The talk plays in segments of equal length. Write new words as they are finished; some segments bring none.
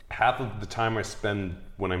half of the time I spend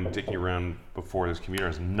when I'm dicking around before this computer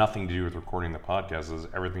has nothing to do with recording the podcast. It has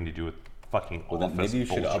everything to do with fucking office bullshit. Maybe you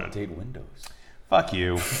should update Windows. Fuck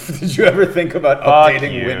you. Did you ever think about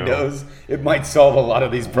updating Windows? It might solve a lot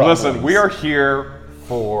of these problems. Listen, we are here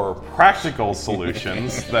for practical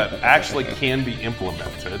solutions that actually can be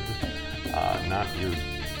implemented, not your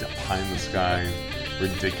pie-in-the-sky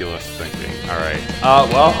ridiculous thinking. All right.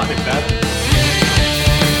 Well, I think that...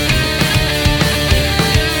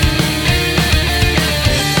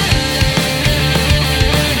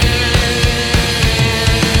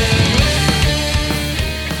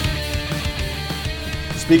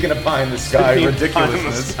 Speaking of pie-in-the-sky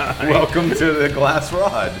ridiculousness, welcome to the Glass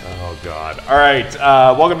Rod. Oh, God. All right.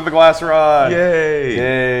 Welcome to the Glass Rod. Yay.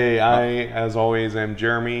 Yay. I, as always, am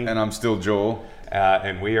Jeremy. And I'm still Joel.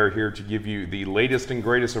 And we are here to give you the latest and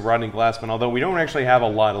greatest of Rodney Glassman, although we don't actually have a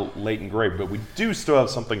lot of late and great, but we do still have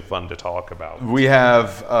something fun to talk about. We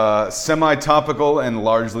have semi-topical and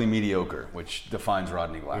largely mediocre, which defines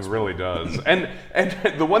Rodney Glassman. It really does. And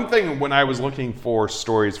the one thing when I was looking for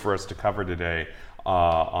stories for us to cover today,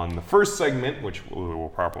 on the first segment, which we'll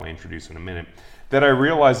properly introduce in a minute, that I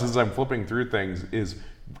realized as I'm flipping through things is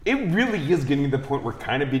it really is getting to the point where we're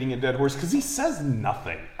kind of beating a dead horse because he says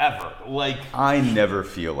nothing ever. Like, I never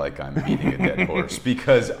feel like I'm beating a dead horse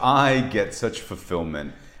because I get such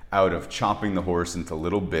fulfillment out of chopping the horse into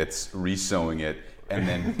little bits, re-sewing it, and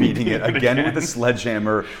then beating it again with a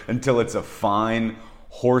sledgehammer until it's a fine,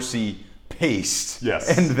 horsey paste.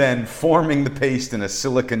 Yes. And then forming the paste in a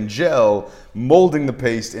silicone gel, molding the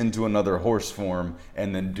paste into another horse form,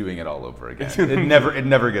 and then doing it all over again. It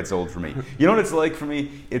never gets old for me. You know what it's like for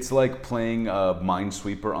me? It's like playing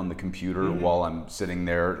Minesweeper on the computer while I'm sitting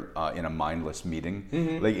there in a mindless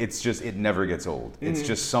meeting. Like it never gets old. It's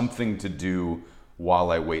just something to do while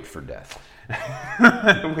I wait for death.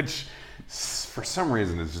 Which, for some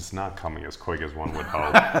reason, is just not coming as quick as one would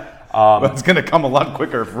hope. But it's going to come a lot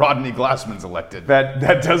quicker if Rodney Glassman's elected.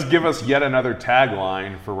 That does give us yet another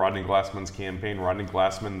tagline for Rodney Glassman's campaign. Rodney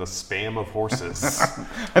Glassman, the spam of horses.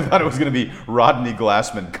 I thought it was going to be Rodney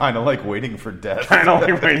Glassman, kind of like waiting for death. Kind of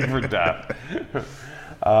like waiting for death.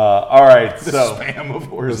 All right, The so spam of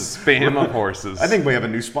horses. The spam of horses. I think we have a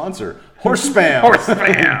new sponsor. Horse Spam. Horse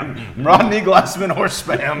spam. Rodney Glassman Horse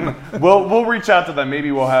Spam. We'll reach out to them.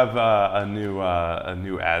 Maybe we'll have a new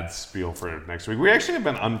ad spiel for next week. We actually have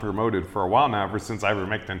been unpromoted for a while now, ever since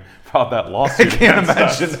ivermectin filed that lawsuit. Can't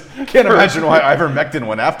imagine why ivermectin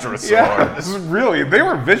went after us so hard. This is really, they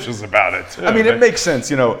were vicious about it too. I mean, it makes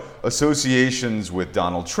sense. You know, associations with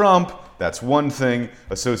Donald Trump. That's one thing.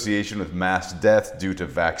 Association with mass death due to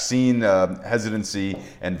vaccine hesitancy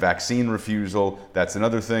and vaccine refusal. That's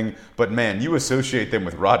another thing. But man, you associate them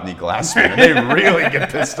with Rodney Glassman, and they really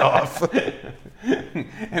get pissed off.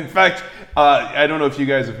 In fact, I don't know if you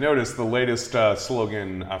guys have noticed, the latest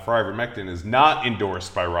slogan for ivermectin is not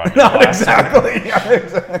endorsed by Rodney Glassman.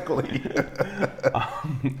 Exactly.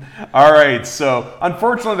 All right, so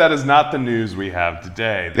unfortunately that is not the news we have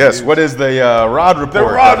today. What is the Rod Report? The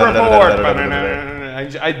Rod Report!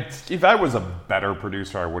 If I was a better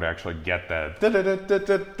producer, I would actually get that.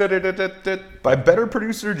 By better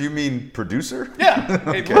producer, do you mean producer? Yeah.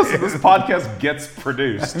 Hey, listen, this podcast gets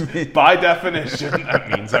produced. By definition, that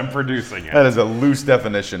means I'm producing it. That is a loose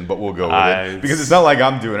definition, but we'll go with it. Because it's not like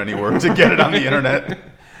I'm doing any work to get it on the internet.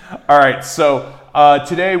 All right, so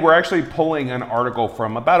today we're actually pulling an article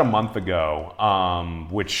from about a month ago,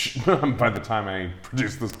 which by the time I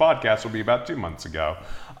produce this podcast will be about 2 months ago.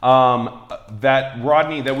 That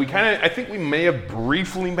Rodney, that we I think we may have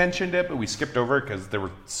briefly mentioned it, but we skipped over it because there was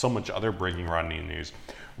so much other breaking Rodney news.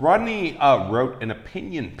 Rodney wrote an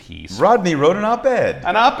opinion piece. Rodney wrote an op-ed.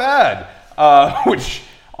 An op-ed, which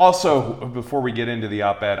also, before we get into the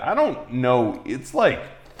op-ed, I don't know, it's like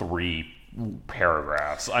 3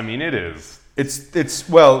 paragraphs. I mean, it is. It's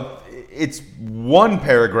one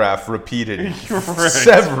paragraph repeated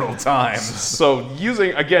several times. So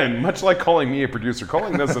using, again, much like calling me a producer,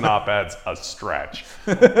 calling this an op-ed's a stretch.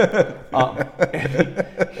 Rodney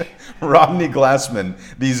Glassman,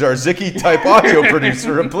 the Zarzicki-type audio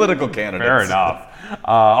producer and political candidate. Fair enough.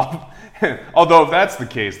 Although if that's the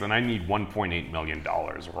case, then I need $1.8 million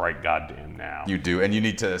right goddamn now. You do, and you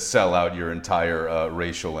need to sell out your entire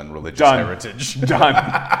racial and religious heritage. Done.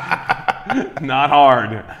 Not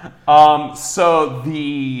hard. So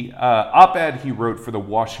the op-ed he wrote for the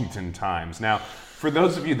Washington Times. Now, For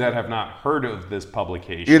those of you that have not heard of this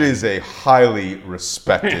publication, It is a highly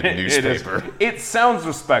respected newspaper. It sounds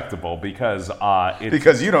respectable because it's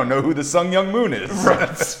Because you don't know who the Sung Young Moon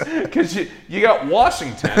is. because you got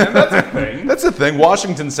Washington, and that's a thing. That's the thing.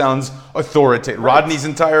 Washington sounds authoritative. Rodney's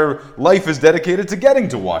entire life is dedicated to getting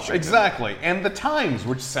to Washington. Exactly, and the Times,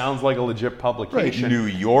 which sounds like a legit publication. New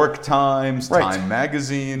York Times, Right. Time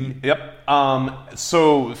Magazine. Yep.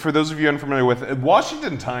 So for those of you unfamiliar with it,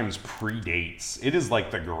 Washington Times predates. It is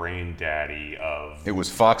like the granddaddy of It was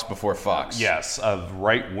Fox before Fox. yes, of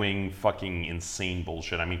right-wing fucking insane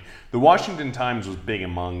bullshit. I mean, the Washington Times was big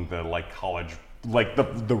among the college,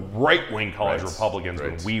 the right-wing college Right. Republicans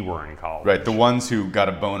when Right. we were in college. Right, the ones who got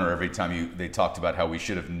a boner every time they talked about how we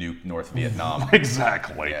should have nuked North Vietnam.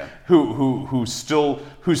 Exactly. Yeah. Who still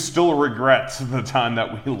regrets the time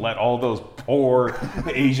that we let all those poor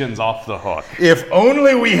Asians off the hook. If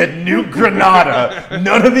only we had nuked Grenada,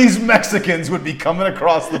 none of these Mexicans would be coming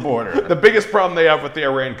across the border. The biggest problem they have with the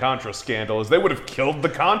Iran-Contra scandal is they would have killed the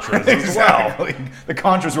Contras as well. Exactly. The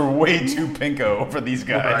Contras were way too pinko for these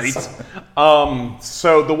guys. Right.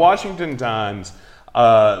 So the Washington Times,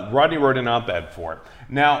 Rodney wrote an op-ed for it.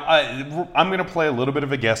 Now, I'm going to play a little bit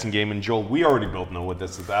of a guessing game, and Joel, we already both know what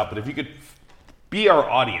this is about, but if you could be our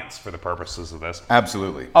audience for the purposes of this.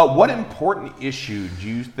 Absolutely. What important issue do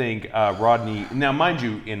you think Rodney, now mind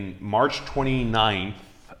you, in March 29th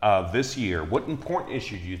of this year, what important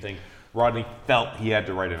issue do you think Rodney felt he had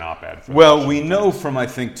to write an op-ed for? Well, we know from, I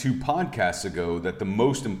think, 2 podcasts ago that the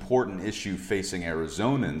most important issue facing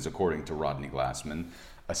Arizonans, according to Rodney Glassman,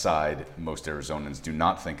 aside, most Arizonans do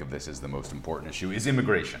not think of this as the most important issue, is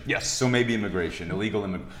immigration. Yes. So maybe immigration,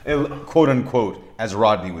 quote unquote, as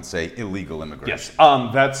Rodney would say, illegal immigration.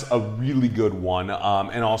 Yes, that's a really good one,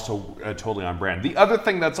 and also totally on brand. The other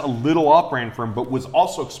thing that's a little off brand for him, but was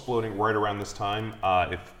also exploding right around this time,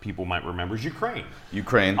 if people might remember, is Ukraine.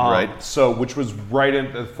 Ukraine, right? So, which was right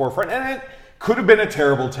at the forefront, and it could have been a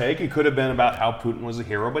terrible take. It could have been about how Putin was a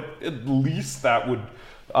hero, but at least that would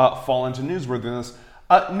fall into newsworthiness.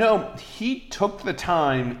 No, he took the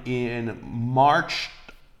time in March,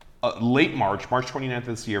 late March 29th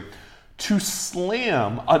this year, to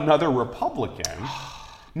slam another Republican.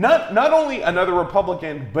 Not only another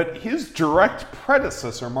Republican, but his direct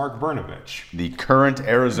predecessor, Mark Brnovich. The current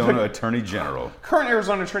Arizona Attorney General. Current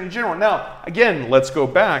Arizona Attorney General. Now, again, let's go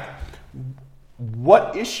back.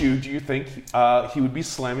 What issue do you think he would be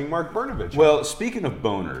slamming Mark Brnovich? Well, speaking of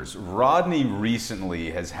boners, Rodney recently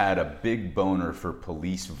has had a big boner for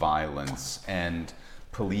police violence and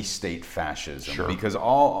police state fascism. Sure. Because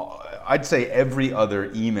I'd say every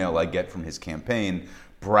other email I get from his campaign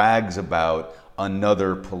brags about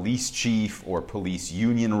another police chief or police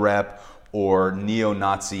union rep or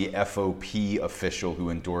neo-Nazi FOP official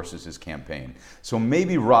who endorses his campaign. So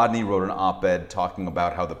maybe Rodney wrote an op-ed talking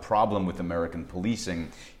about how the problem with American policing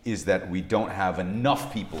is that we don't have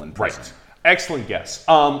enough people in prison. Right. Excellent guess.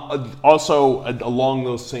 Also, along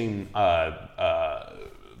those same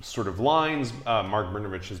sort of lines, Mark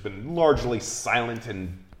Brnovich has been largely silent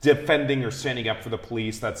in defending or standing up for the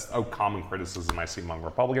police. That's a common criticism I see among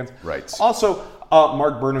Republicans. Right. Also,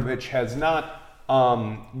 Mark Brnovich has not,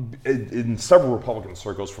 in several Republican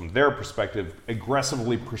circles, from their perspective,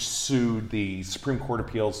 aggressively pursued the Supreme Court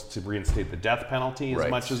appeals to reinstate the death penalty as Right.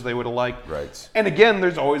 much as they would have liked. Right. And again,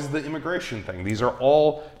 there's always the immigration thing. These are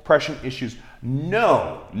all prescient issues.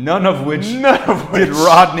 None of which did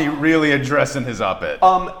Rodney really address in his op-ed.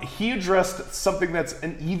 He addressed something that's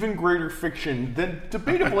an even greater fiction than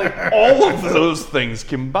debatably all of those things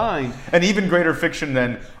combined. An even greater fiction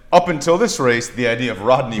than, up until this race, the idea of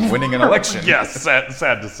Rodney winning an election. Yes,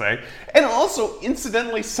 sad to say. And also,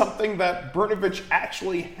 incidentally, something that Brnovich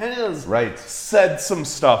actually has said some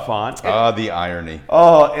stuff on. The irony.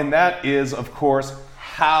 And that is, of course,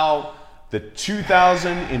 how the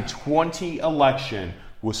 2020 election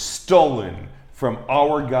was stolen from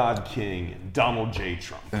our God King, Donald J.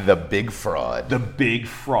 Trump. The big fraud. The big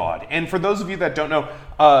fraud. And for those of you that don't know,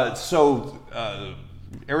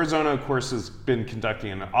 Arizona, of course, has been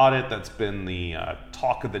conducting an audit that's been the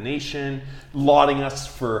talk of the nation, lauding us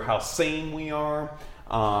for how sane we are,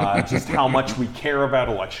 just how much we care about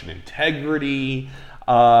election integrity,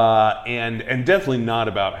 and definitely not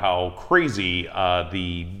about how crazy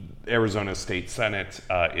the Arizona State Senate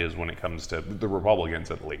is when it comes to the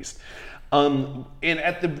Republicans, at least. And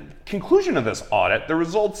at the conclusion of this audit, the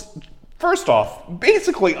results, first off,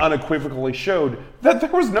 basically unequivocally showed that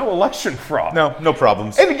there was no election fraud. No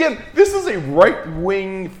problems. And again, this is a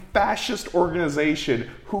right-wing fascist organization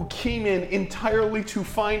who came in entirely to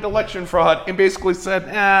find election fraud and basically said,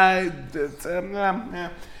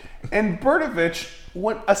 And Brnovich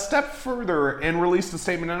went a step further and released a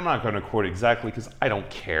statement, and I'm not going to quote exactly because I don't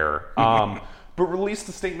care, but released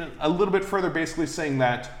a statement a little bit further basically saying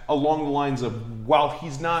that along the lines of, while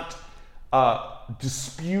he's not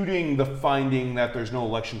disputing the finding that there's no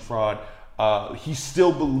election fraud, he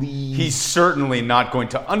still believes... He's certainly not going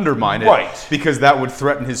to undermine it, right, because that would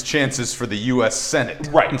threaten his chances for the U.S. Senate.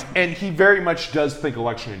 Right, and he very much does think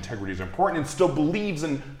election integrity is important and still believes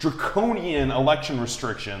in draconian election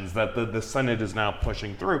restrictions that the Senate is now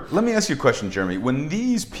pushing through. Let me ask you a question, Jeremy. When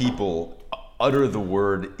these people utter the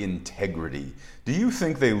word integrity, do you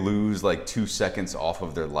think they lose like 2 seconds off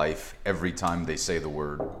of their life every time they say the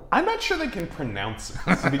word? I'm not sure they can pronounce it,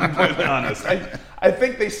 to be completely honest. I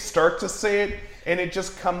think they start to say it, and it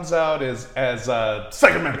just comes out as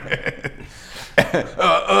Second Amendment.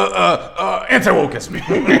 Anti-wokeism.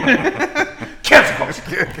 Cancel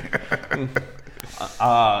culture.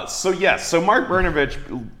 So Mark Brnovich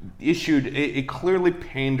issued a clearly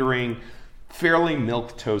pandering, fairly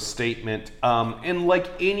milquetoast statement, and like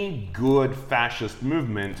any good fascist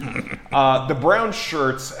movement, the brown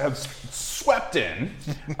shirts have swept in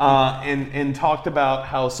and talked about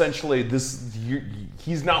how essentially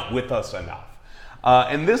he's not with us enough,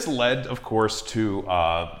 and this led, of course, to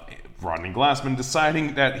Rodney Glassman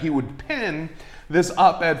deciding that he would pen this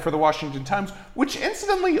op-ed for the Washington Times, which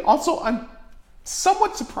incidentally also I'm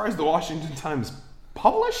somewhat surprised the Washington Times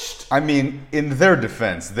published. I mean, in their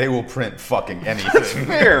defense, they will print fucking anything. That's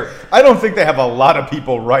fair. I don't think they have a lot of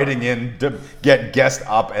people writing in to get guest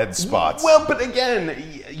op-ed spots. Well, but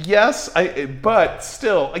again, yes, but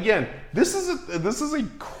still, again, this is a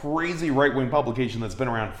crazy right-wing publication that's been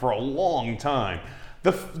around for a long time.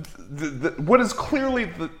 What is clearly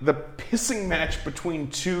the pissing match between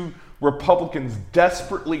two Republicans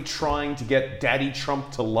desperately trying to get Daddy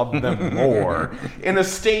Trump to love them more in a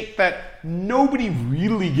state that nobody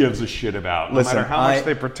really gives a shit about, no matter how much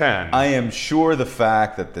they pretend. I am sure the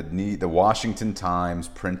fact that the Washington Times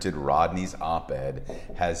printed Rodney's op-ed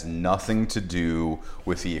has nothing to do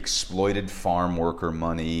with the exploited farm worker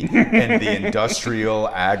money and the industrial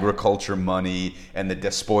agriculture money and the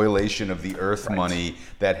despoilation of the earth money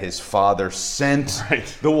that his father sent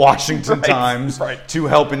the Washington Times to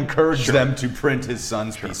help encourage them to print his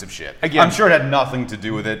son's piece of shit. Again, I'm sure it had nothing to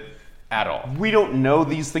do with it at all. We don't know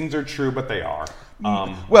these things are true, but they are.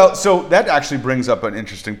 Well, so that actually brings up an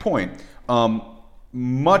interesting point.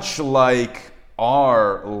 Much like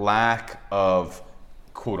our lack of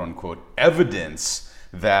quote-unquote evidence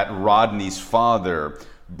that Rodney's father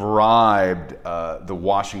bribed the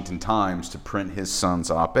Washington Times to print his son's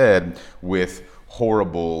op-ed with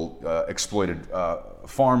horrible exploited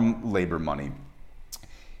farm labor money,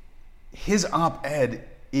 his op-ed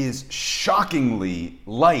is shockingly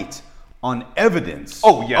light on evidence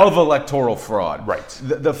of electoral fraud. Right.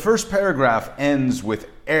 The first paragraph ends with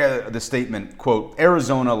the statement, quote,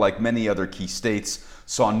 Arizona, like many other key states,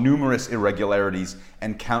 saw numerous irregularities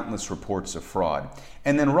and countless reports of fraud.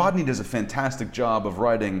 And then Rodney does a fantastic job of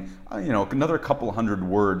writing, another couple hundred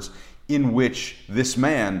words in which this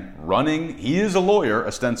man he is a lawyer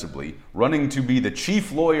ostensibly, running to be the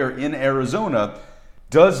chief lawyer in Arizona,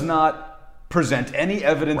 does not present any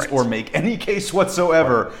evidence or make any case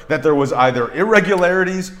whatsoever that there was either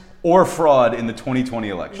irregularities or fraud in the 2020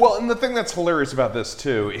 election. Well, and the thing that's hilarious about this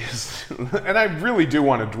too is, and I really do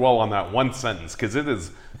want to dwell on that one sentence because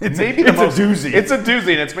it's a doozy. It's a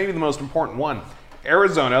doozy, and it's maybe the most important one.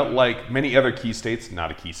 Arizona, like many other key states,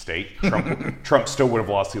 not a key state. Trump still would have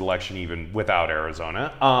lost the election even without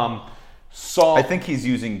Arizona. I think he's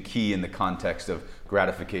using key in the context of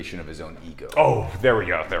gratification of his own ego. Oh, there we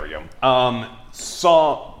go.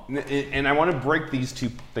 And I want to break these two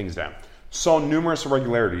things down. Saw numerous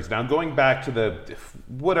irregularities. Now, going back to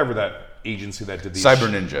whatever that agency that did these Cyber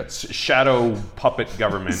Ninja, shadow puppet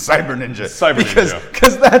government. Cyber Ninja. Ninja.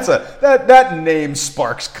 Because that name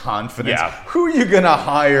sparks confidence. Yeah. Who are you gonna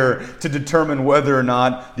hire to determine whether or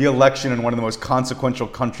not the election in one of the most consequential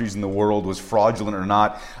countries in the world was fraudulent or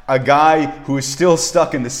not? A guy who is still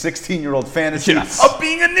stuck in the 16-year-old fantasy of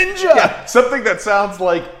being a ninja. Yeah. Something that sounds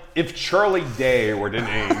like if Charlie Day were to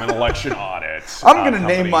name an election audit. I'm going to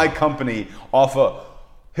name my company off a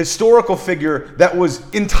historical figure that was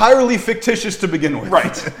entirely fictitious to begin with.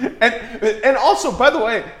 Right. And also, by the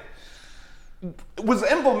way, was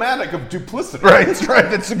emblematic of duplicity. Right.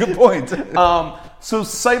 That's a good point. So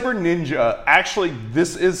Cyber Ninja, actually,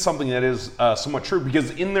 this is something that is somewhat true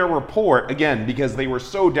because in their report, again, because they were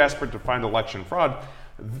so desperate to find election fraud,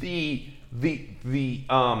 the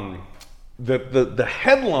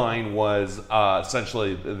headline was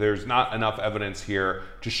essentially there's not enough evidence here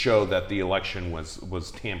to show that the election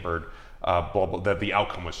was tampered, that the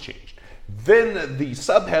outcome was changed. Then the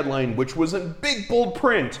subheadline, which was in big bold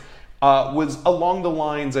print, was along the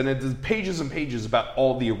lines, and it is pages and pages about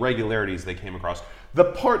all the irregularities they came across. The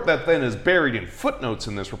part that then is buried in footnotes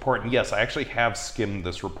in this report, and yes, I actually have skimmed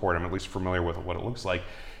this report, I'm at least familiar with what it looks like,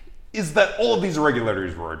 is that all of these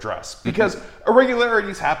irregularities were addressed. Because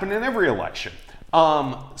irregularities happen in every election.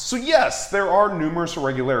 So yes, there are numerous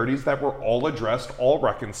irregularities that were all addressed, all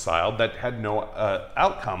reconciled, that had no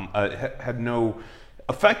outcome, had no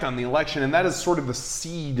effect on the election, and that is sort of the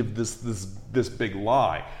seed of this big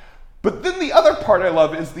lie. But then the other part I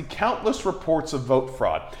love is the countless reports of vote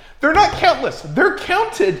fraud. They're not countless. They're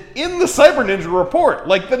counted in the Cyber Ninja report.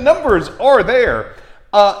 Like, the numbers are there.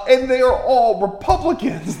 And they are all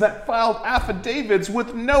Republicans that filed affidavits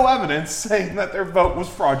with no evidence saying that their vote was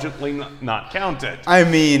fraudulently not counted. I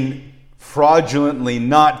mean, fraudulently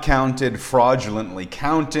not counted, fraudulently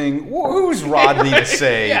counting. Who's Rodney to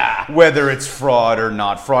say whether it's fraud or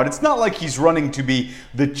not fraud? It's not like he's running to be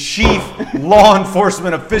the chief law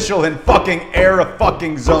enforcement official in fucking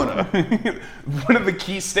Arizona. One of the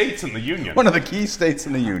key states in the union. One of the key states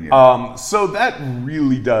in the union. So that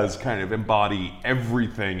really does kind of embody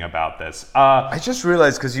everything about this. I just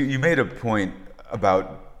realized, because you made a point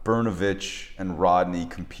about Brnovich and Rodney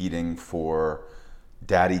competing for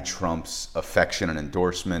Daddy Trump's affection and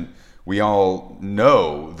endorsement. We all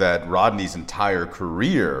know that Rodney's entire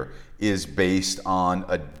career is based on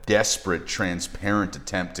a desperate, transparent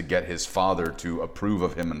attempt to get his father to approve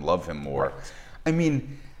of him and love him more. Right. I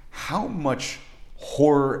mean, how much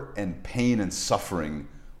horror and pain and suffering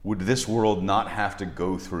would this world not have to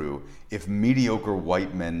go through if mediocre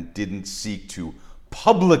white men didn't seek to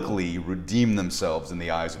publicly redeem themselves in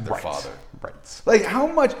the eyes of their father? Right. Like,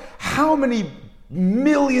 how many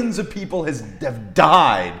millions of people have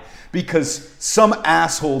died because some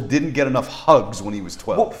asshole didn't get enough hugs when he was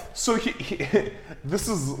 12. Well, so this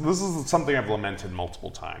is something I've lamented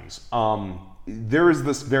multiple times. There is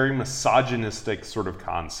this very misogynistic sort of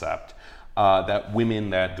concept that women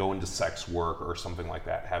that go into sex work or something like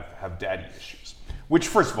that have daddy issues, which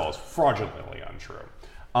first of all is fraudulently untrue.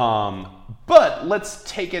 But let's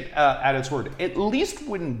take it at its word. At least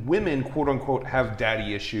when women, quote unquote, have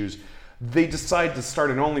daddy issues, they decide to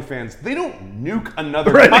start an OnlyFans. They don't nuke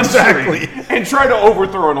another country and try to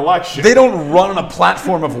overthrow an election. They don't run on a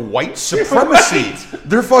platform of white supremacy.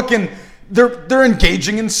 Right. They're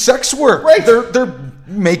engaging in sex work. Right. They're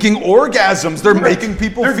making orgasms. They're making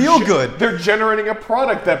people feel good. They're generating a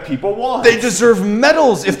product that people want. They deserve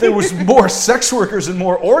medals. If there was more sex workers and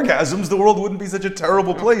more orgasms, the world wouldn't be such a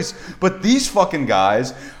terrible place. But these fucking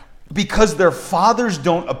guys, because their fathers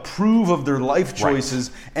don't approve of their life choices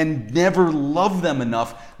and never love them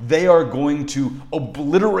enough, they are going to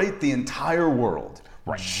obliterate the entire world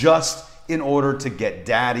just in order to get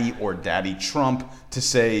Daddy or Daddy Trump to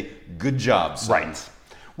say, good job, son. Right.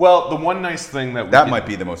 Well, the one nice thing that might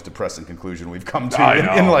be the most depressing conclusion we've come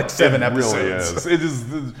to in like 7 episodes. Really is. It is.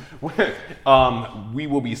 We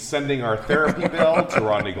will be sending our therapy bill to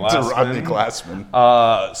Rodney Glassman.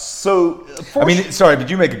 Sorry, but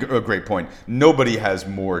you make a great point. Nobody has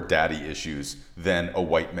more daddy issues than a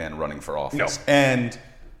white man running for office. No. And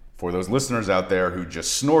for those listeners out there who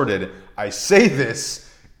just snorted, I say this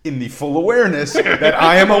in the full awareness that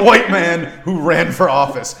I am a white man who ran for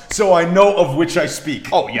office, so I know of which I speak.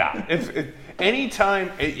 Oh yeah.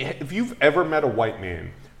 If you've ever met a white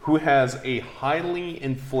man who has a highly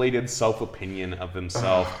inflated self-opinion of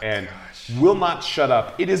himself and will not shut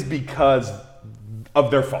up, it is because of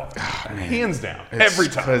their father. Hands down. Every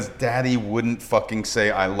time. Because Daddy wouldn't fucking say,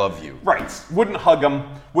 I love you. Right. Wouldn't hug him.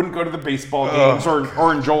 Wouldn't go to the baseball games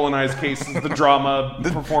or in Joel and I's case, the drama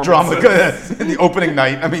performance. In the opening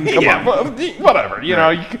night. I mean, come on. Whatever. You know,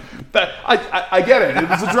 I get it. It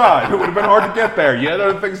was a drive. It would have been hard to get there. You had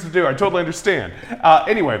other things to do. I totally understand.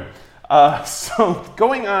 Anyway, so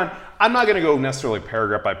going on, I'm not going to go necessarily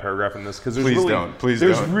paragraph by paragraph in this because there's Please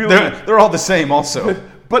don't. They're all the same also.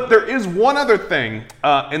 But there is one other thing,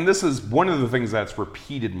 and this is one of the things that's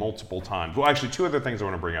repeated multiple times. Well, actually, two other things I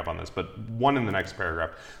want to bring up on this, but one in the next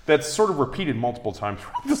paragraph that's sort of repeated multiple times.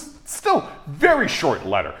 This still very short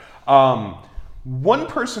letter. One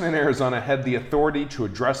person in Arizona had the authority to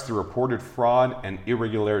address the reported fraud and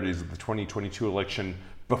irregularities of the 2022 election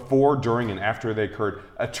before, during, and after they occurred.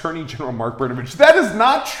 Attorney General Mark Brnovich. That is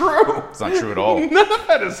not true. It's not true at all. None of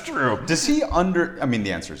that is true. Does he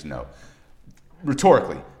the answer is no.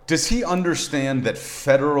 Rhetorically, does he understand that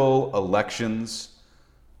federal elections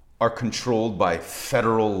are controlled by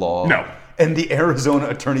federal law? No. And the Arizona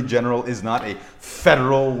Attorney General is not a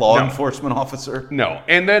federal law enforcement officer? No.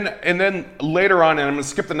 And then later on, and I'm going to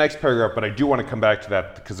skip the next paragraph, but I do want to come back to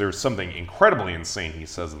that because there's something incredibly insane he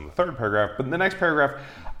says in the third paragraph. But in the next paragraph,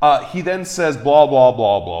 he then says blah, blah,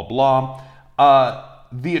 blah, blah, blah.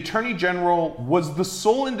 The Attorney General was the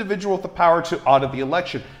sole individual with the power to audit the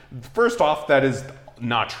election. First off, that is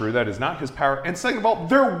not true. That is not his power. And second of all,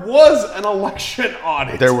 there was an election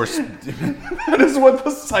audit. There was. That is what the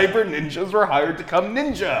cyber ninjas were hired to come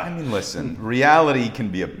ninja. I mean, listen, reality can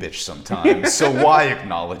be a bitch sometimes, so why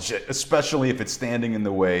acknowledge it? Especially if it's standing in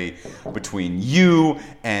the way between you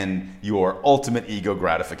and your ultimate ego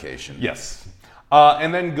gratification. Yes.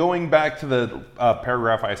 And then going back to the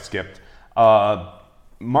paragraph I skipped,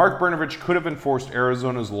 Mark Brnovich could have enforced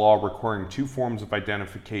Arizona's law requiring 2 forms of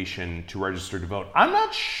identification to register to vote. I'm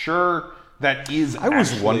not sure that is I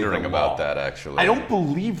was actually wondering the about law. that, actually. I don't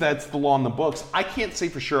believe that's the law in the books. I can't say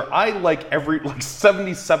for sure. I, like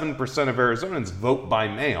 77% of Arizonans vote by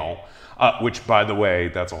mail, which, by the way,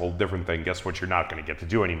 that's a whole different thing. Guess what you're not going to get to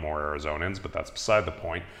do anymore, Arizonans, but that's beside the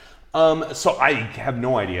point. So I have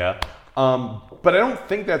no idea. But I don't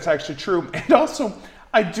think that's actually true. And also,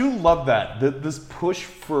 I do love this push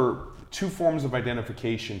for 2 forms of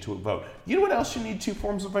identification to vote. You know what else you need 2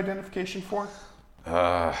 forms of identification for?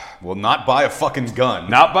 Well, not buy a fucking gun.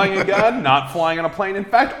 Not buying a gun, not flying on a plane. In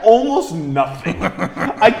fact, almost nothing.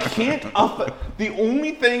 I can't. The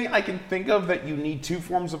only thing I can think of that you need 2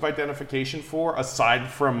 forms of identification for, aside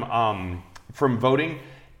from voting,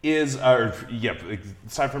 aside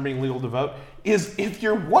from being legal to vote, is if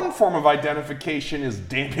your one form of identification is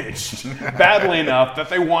damaged badly enough that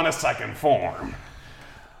they want a second form.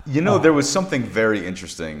 You know, there was something very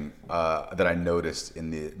interesting that I noticed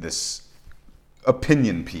in this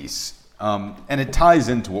opinion piece, and it ties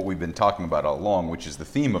into what we've been talking about all along, which is the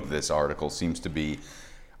theme of this article seems to be,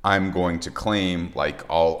 I'm going to claim, like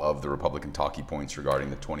all of the Republican talking points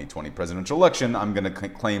regarding the 2020 presidential election, I'm going to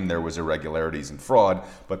claim there was irregularities and fraud,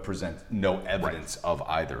 but present no evidence of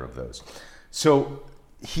either of those. So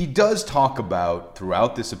he does talk about,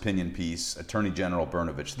 throughout this opinion piece, Attorney General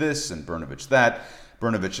Brnovich this and Brnovich that.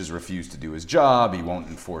 Brnovich has refused to do his job. He won't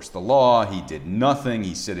enforce the law. He did nothing.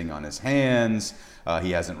 He's sitting on his hands.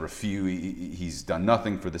 He hasn't he's done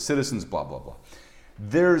nothing for the citizens, blah, blah, blah.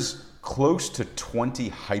 There's close to 20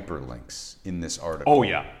 hyperlinks in this article. Oh,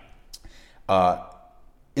 yeah.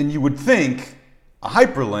 And you would think a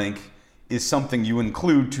hyperlink is something you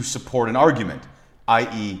include to support an argument,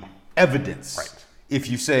 i.e. evidence. Right. If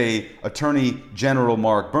you say Attorney General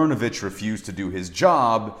Mark Brnovich refused to do his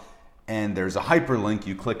job, and there's a hyperlink,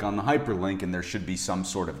 you click on the hyperlink, and there should be some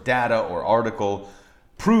sort of data or article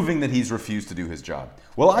proving that he's refused to do his job.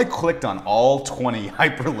 Well, I clicked on all 20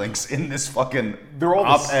 hyperlinks in this fucking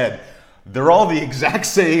op-ed. They're all the exact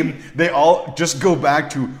same. They all just go back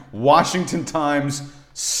to Washington Times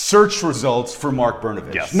search results for Mark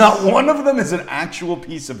Brnovich. Yes. Not one of them is an actual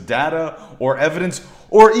piece of data or evidence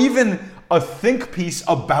or even a think piece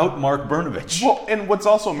about Mark Brnovich. Well, and what's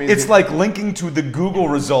also amazing... It's like linking to the Google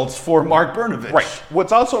results for Mark Brnovich. Right.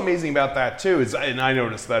 What's also amazing about that, too, is, and I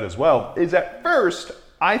noticed that as well, is at first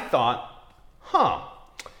I thought,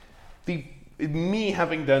 me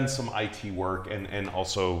having done some IT work and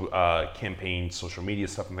also campaign, social media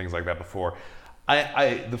stuff and things like that before,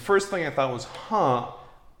 the first thing I thought was,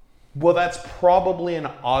 well, that's probably an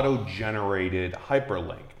auto-generated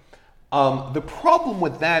hyperlink. The problem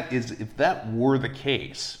with that is if that were the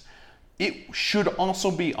case, it should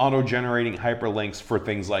also be auto-generating hyperlinks for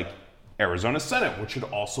things like Arizona Senate, which should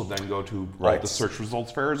also then go to all the search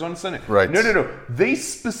results for Arizona Senate. Right. No. They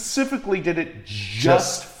specifically did it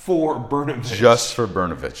just for Brnovich. Just for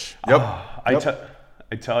Brnovich. Yep.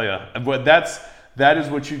 I tell you, but that is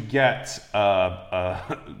what you get,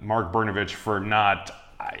 Mark Brnovich, for not.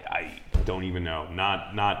 I don't even know.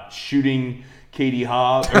 Not shooting Katie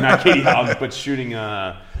Hobbs, or not Katie Hobbs, but shooting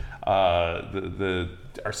our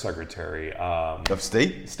secretary of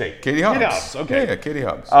state. Katie Hobbs. Okay. Yeah, Katie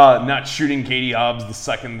Hobbs. Not shooting Katie Hobbs the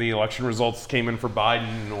second the election results came in for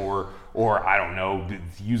Biden, or I don't know,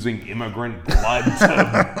 using immigrant blood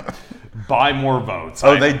to buy more votes.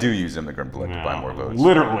 They do use immigrant blood to buy more votes.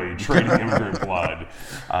 Literally trading immigrant blood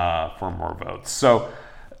for more votes. So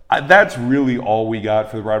that's really all we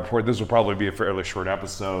got for the Rod Report. This will probably be a fairly short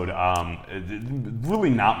episode. Really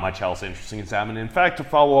not much else interesting has happened. In fact, to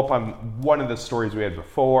follow up on one of the stories we had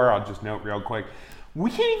before, I'll just note real quick, we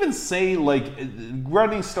can't even say, like,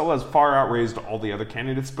 Rodney still has far outraised all the other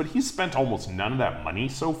candidates, but he's spent almost none of that money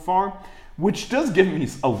so far, which does give me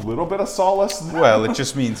a little bit of solace. Well, it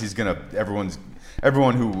just means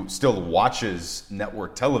everyone who still watches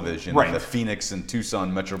network television in the Phoenix and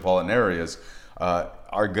Tucson metropolitan areas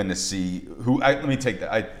are going to see let me take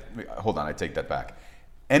that. I take that back.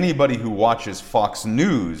 Anybody who watches Fox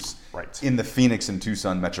News in the Phoenix and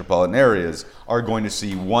Tucson metropolitan areas are going to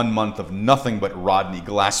see 1 month of nothing but Rodney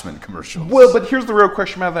Glassman commercials. Well, but here's the real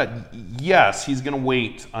question about that. Yes, he's going to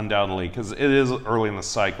wait, undoubtedly, because it is early in the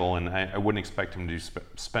cycle, and I wouldn't expect him to be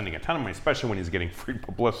spending a ton of money, especially when he's getting free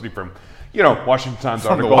publicity from, Washington Times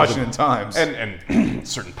articles. The Washington Times. And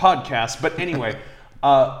certain podcasts. But anyway,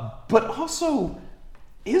 but also,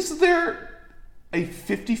 is there a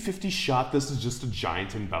 50-50 shot this is just a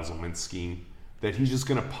giant embezzlement scheme? That he's just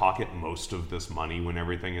going to pocket most of this money when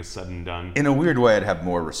everything is said and done? In a weird way, I'd have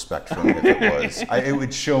more respect for him if it was. It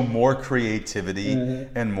would show more creativity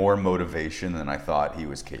and more motivation than I thought he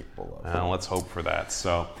was capable of. Let's hope for that.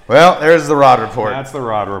 So, well, there's the Rod Report. That's the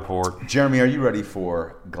Rod Report. Jeremy, are you ready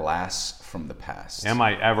for Glass from the Past? Am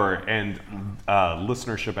I ever? And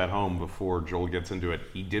listenership at home, before Joel gets into it,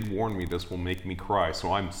 he did warn me this will make me cry,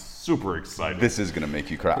 so I'm super excited. This is going to make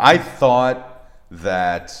you cry. I thought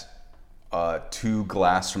that 2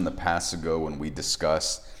 Glass from the Past ago, when we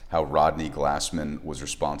discussed how Rodney Glassman was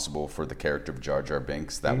responsible for the character of Jar Jar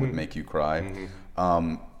Binks, that would make you cry.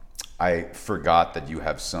 I forgot that you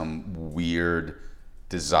have some weird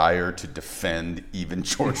desire to defend even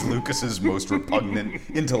George Lucas's most repugnant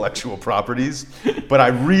intellectual properties, but I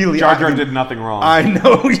really Jar Jar did nothing wrong. I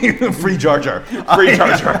know. Free Jar Jar. Free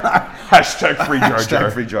Jar Jar. Hashtag free Jar Jar.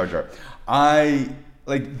 Hashtag free Jar Jar.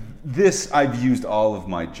 I've used all of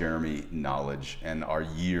my Jeremy knowledge and our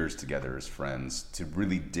years together as friends to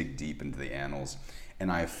really dig deep into the annals,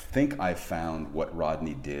 and I think I found what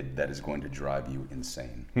Rodney did that is going to drive you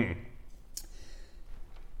insane.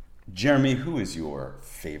 Jeremy, who is your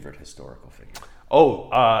favorite historical figure?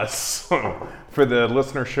 So for the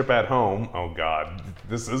listenership at home, oh God,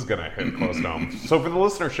 this is going to hit close to home. So for the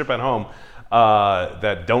listenership at home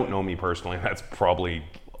that don't know me personally, that's probably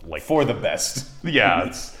like... For the best.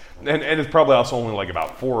 Yeah, and it's probably also only like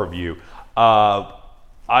about 4 of you.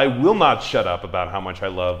 I will not shut up about how much I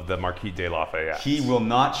love the Marquis de Lafayette. He will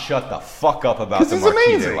not shut the fuck up about the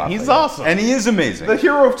Marquis de Lafayette. He's awesome. And he is amazing. The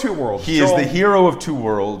hero of 2 worlds. He is the hero of 2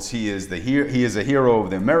 worlds. He is a hero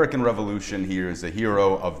of the American Revolution. He is a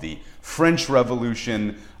hero of the French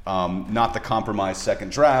Revolution. Not the compromised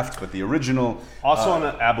second draft, but the original. Also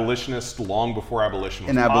an abolitionist long before abolition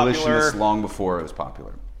was popular. An abolitionist long before it was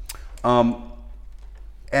popular.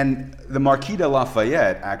 And the Marquis de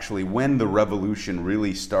Lafayette, actually, when the revolution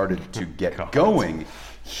really started to get going,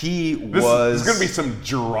 There's going to be some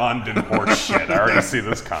Girondin horse shit. I already see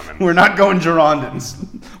this coming. We're not going Girondins.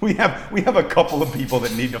 We have a couple of people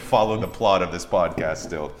that need to follow the plot of this podcast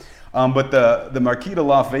still. But the Marquis de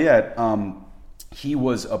Lafayette, he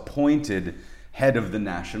was appointed head of the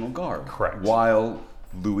National Guard. Correct. While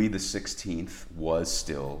Louis XVI was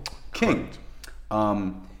still king.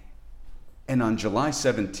 And on July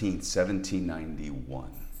 17th,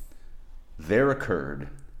 1791, there occurred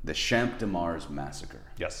the Champ de Mars massacre.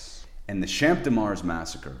 Yes. And the Champ de Mars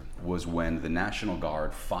massacre was when the National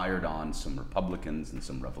Guard fired on some Republicans and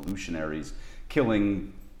some revolutionaries,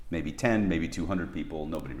 killing maybe 10, maybe 200 people.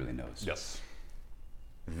 Nobody really knows. Yes.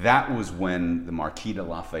 That was when the Marquis de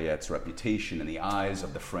Lafayette's reputation in the eyes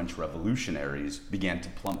of the French revolutionaries began to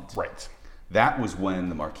plummet. Right. That was when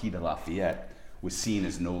the Marquis de Lafayette was seen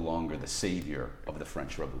as no longer the savior of the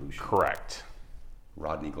French Revolution. Correct.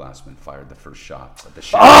 Rodney Glassman fired the first shot at the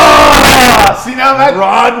shot. See, now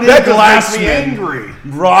that makes me angry.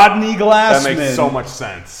 Rodney Glassman. That makes so much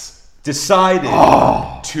sense. Decided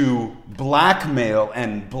to blackmail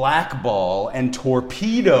and blackball and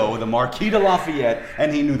torpedo the Marquis de Lafayette,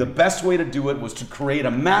 and he knew the best way to do it was to create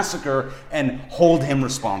a massacre and hold him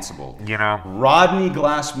responsible. You know, Rodney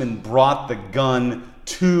Glassman brought the gun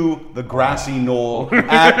to the grassy knoll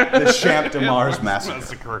at the Champ de Mars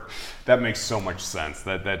massacre. That makes so much sense.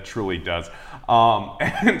 That truly does.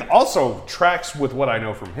 And also tracks with what I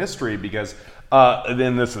know from history, because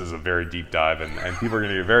then this is a very deep dive and people are going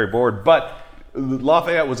to get very bored. But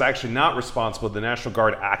Lafayette was actually not responsible. The National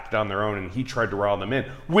Guard acted on their own, and he tried to rile them in,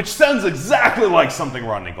 which sounds exactly like something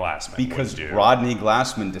Rodney Glassman because would do. Rodney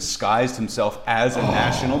Glassman disguised himself as a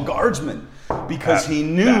National Guardsman because he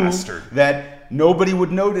knew that nobody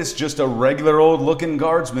would notice just a regular old-looking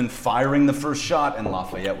guardsman firing the first shot, and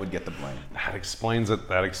Lafayette would get the blame. That explains it.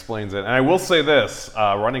 And I will say this: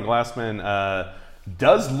 Rodney Glassman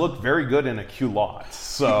does look very good in a culotte.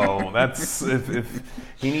 So that's if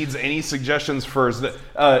he needs any suggestions for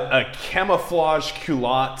a camouflage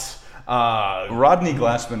culotte. Rodney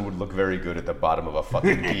Glassman would look very good at the bottom of a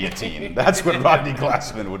fucking guillotine. That's what Rodney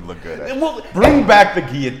Glassman would look good at. Well, bring back the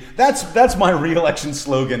guillotine. That's my re-election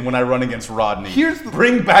slogan when I run against Rodney.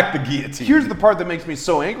 Bring back the guillotine. Here's the part that makes me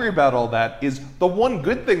so angry about all that is the one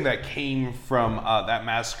good thing that came from that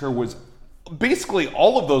massacre was basically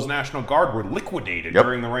all of those National Guard were liquidated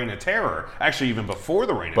during the Reign of Terror. Actually, even before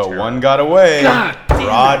the Reign of Terror. But one got away. God damn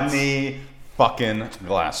Rodney fucking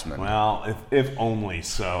Glassman. Well, if only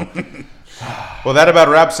so. Well, that about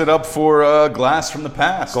wraps it up for Glass from the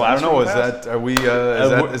Past. Glass I don't know. from the Past?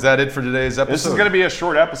 Is that it for today's episode? This is going to be a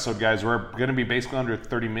short episode, guys. We're going to be basically under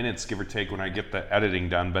 30 minutes, give or take, when I get the editing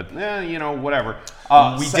done. But whatever.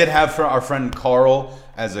 We did have our friend Carl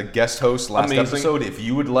as a guest host last episode. If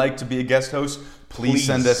you would like to be a guest host, please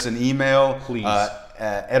send us an email. Please.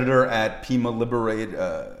 Editor at Pima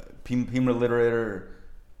Liberator.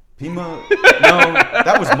 No,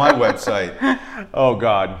 that was my website. Oh,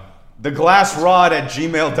 God.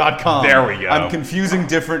 Theglassrod@gmail.com. There we go. I'm confusing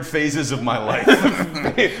different phases of my life.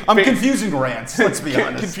 I'm confusing rants, let's be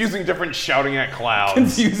honest. Confusing different shouting at clouds.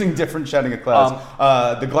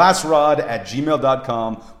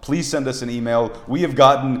 Theglassrod@gmail.com. Please send us an email. We have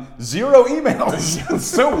gotten 0 emails. It's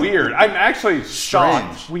so weird. I'm actually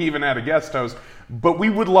shocked we even had a guest host. But we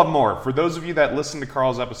would love more. For those of you that listened to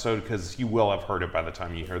Carl's episode, because you will have heard it by the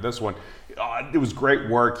time you hear this one, it was great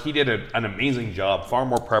work. He did an amazing job, far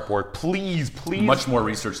more prep work. Please. Much more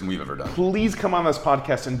research than we've ever done. Please come on this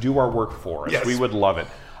podcast and do our work for us. Yes. We would love it.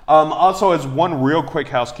 Also, as one real quick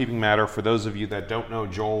housekeeping matter, for those of you that don't know,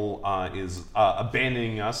 Joel is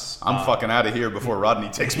abandoning us. I'm fucking out of here before Rodney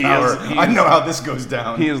takes power. I know how this goes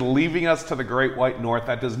down. He is leaving us to the Great White North.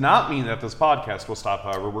 That does not mean that this podcast will stop,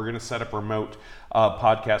 however. We're going to set up remote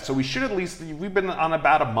podcast. So we should at least, we've been on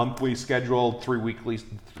about a monthly schedule,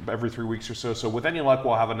 every 3 weeks or so. So with any luck,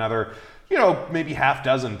 we'll have another, maybe half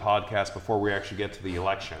dozen podcasts before we actually get to the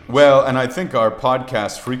election. Well, and I think our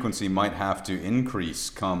podcast frequency might have to increase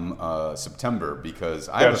come September, because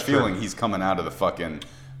I have a feeling he's coming out of the fucking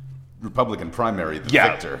Republican primary the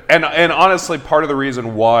victor. And honestly, part of the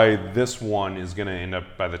reason why this one is going to end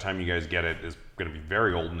up, by the time you guys get it, is going to be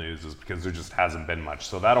very old news, is because there just hasn't been much.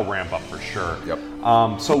 So that'll ramp up for sure. Yep.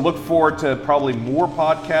 So look forward to probably more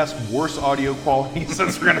podcasts, worse audio quality,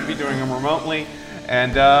 since we're going to be doing them remotely.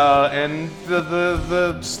 And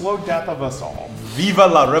the slow death of us all. Viva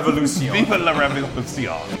la revolution! Viva la revolution!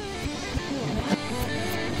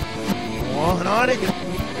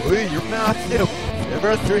 Your mouth still.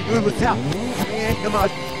 Never three good with out. Come on,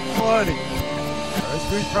 morning.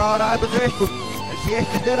 First fraud, I believe. Yes,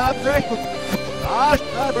 that I believe. I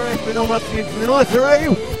believe no much in the north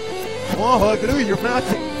area. Oh, do your mouth.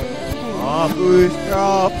 Oh, who's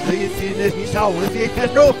drop? See it in this. You saw with the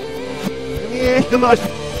control. Yes, come on.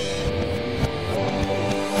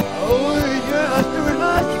 Oh, you're doing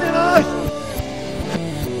much than us.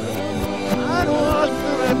 I don't want to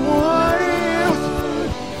have more.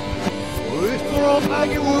 I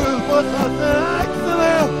get words, but not the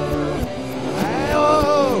excellent.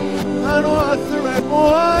 I don't want to make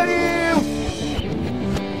more use.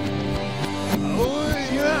 Oh,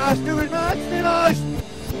 you're stupid much than us.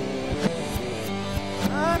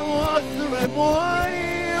 I don't want to make more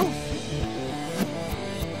use.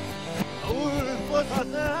 Oh, but not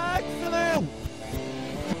the excellent.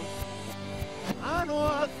 I don't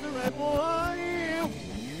want to make more